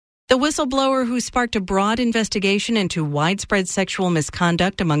The whistleblower who sparked a broad investigation into widespread sexual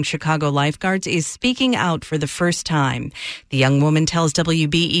misconduct among Chicago lifeguards is speaking out for the first time. The young woman tells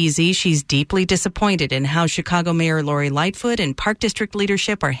WBEZ she's deeply disappointed in how Chicago Mayor Lori Lightfoot and Park District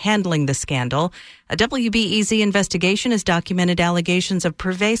leadership are handling the scandal. A WBEZ investigation has documented allegations of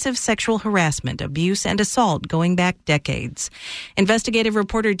pervasive sexual harassment, abuse, and assault going back decades. Investigative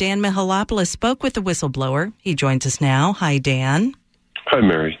reporter Dan Mihalopoulos spoke with the whistleblower. He joins us now. Hi, Dan. Hi,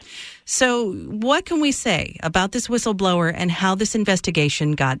 Mary. So what can we say about this whistleblower and how this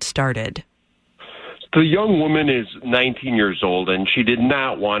investigation got started? The young woman is 19 years old, and she did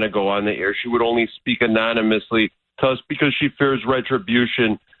not want to go on the air. She would only speak anonymously to us because she fears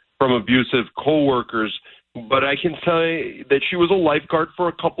retribution from abusive coworkers. But I can say that she was a lifeguard for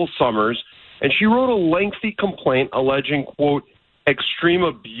a couple summers, and she wrote a lengthy complaint alleging, quote, extreme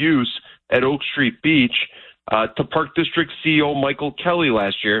abuse at Oak Street Beach to Park District CEO Michael Kelly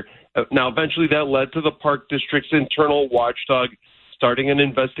last year. Now, eventually that led to the Park District's internal watchdog starting an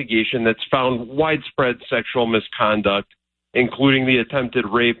investigation that's found widespread sexual misconduct, including the attempted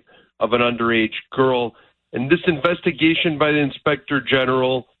rape of an underage girl. And this investigation by the Inspector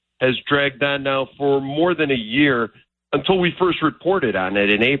General has dragged on now for more than a year until we first reported on it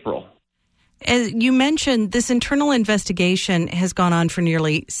in April. As you mentioned, this internal investigation has gone on for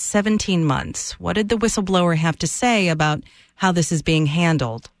nearly 17 months. What did the whistleblower have to say about how this is being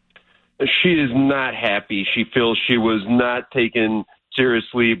handled? She is not happy. She feels she was not taken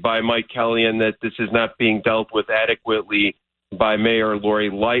seriously by Mike Kelly and that this is not being dealt with adequately by Mayor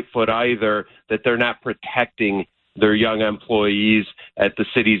Lori Lightfoot either, that they're not protecting their young employees at the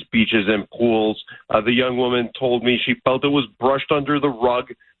city's beaches and pools. The young woman told me she felt it was brushed under the rug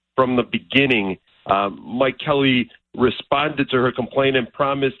from the beginning. Mike Kelly responded to her complaint and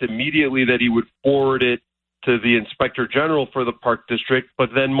promised immediately that he would forward it to the Inspector General for the Park District, but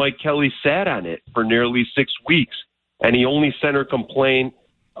then Mike Kelly sat on it for nearly 6 weeks, and he only sent her complaint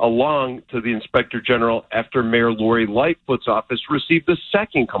along to the Inspector General after Mayor Lori Lightfoot's office received a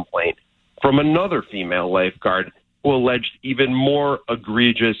second complaint from another female lifeguard who alleged even more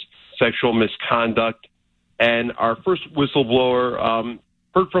egregious sexual misconduct. And our first whistleblower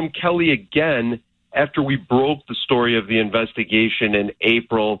heard from Kelly again after we broke the story of the investigation in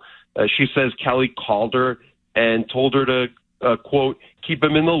April. She says Kelly called her and told her to, quote, keep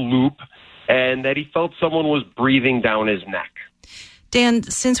him in the loop, and that he felt someone was breathing down his neck. Dan,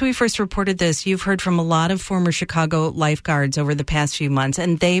 since we first reported this, you've heard from a lot of former Chicago lifeguards over the past few months,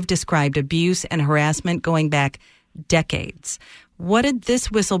 and they've described abuse and harassment going back decades. What did this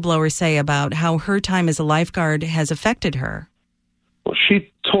whistleblower say about how her time as a lifeguard has affected her? Well,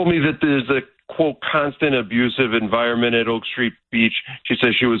 she told me that there's a, quote, constant abusive environment at Oak Street Beach. She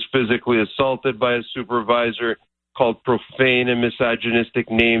says she was physically assaulted by a supervisor, called profane and misogynistic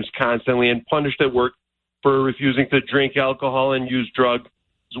names constantly, and punished at work for refusing to drink alcohol and use drugs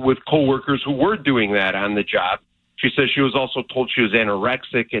with coworkers who were doing that on the job. She says she was also told she was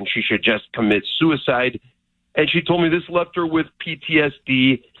anorexic and she should just commit suicide. And she told me this left her with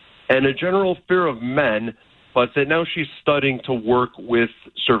PTSD and a general fear of men, but that now she's studying to work with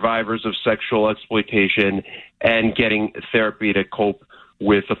survivors of sexual exploitation and getting therapy to cope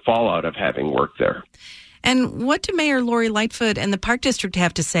with the fallout of having worked there. And what do Mayor Lori Lightfoot and the Park District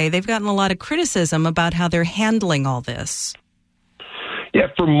have to say? They've gotten a lot of criticism about how they're handling all this. Yeah,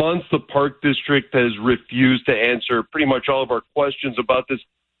 for months, the Park District has refused to answer pretty much all of our questions about this.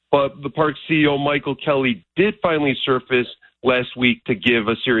 But the park CEO, Michael Kelly, did finally surface last week to give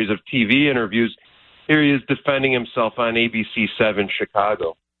a series of TV interviews. Here he is defending himself on ABC 7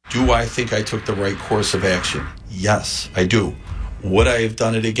 Chicago. Do I think I took the right course of action? Yes, I do. Would I have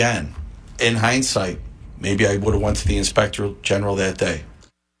done it again? In hindsight, maybe I would have went to the Inspector General that day.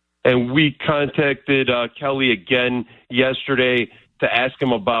 And we contacted Kelly again yesterday to ask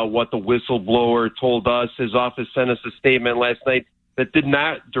him about what the whistleblower told us. His office sent us a statement last night that did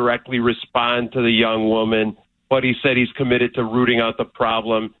not directly respond to the young woman, but he said he's committed to rooting out the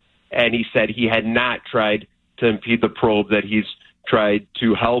problem, and he said he had not tried to impede the probe, that he's tried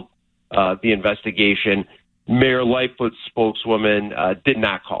to help the investigation. Mayor Lightfoot's spokeswoman did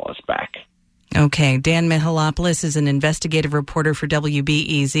not call us back. Okay. Dan Mihalopoulos is an investigative reporter for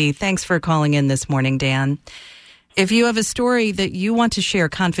WBEZ. Thanks for calling in this morning, Dan. If you have a story that you want to share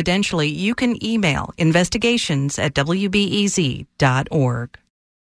confidentially, you can email investigations@wbez.org.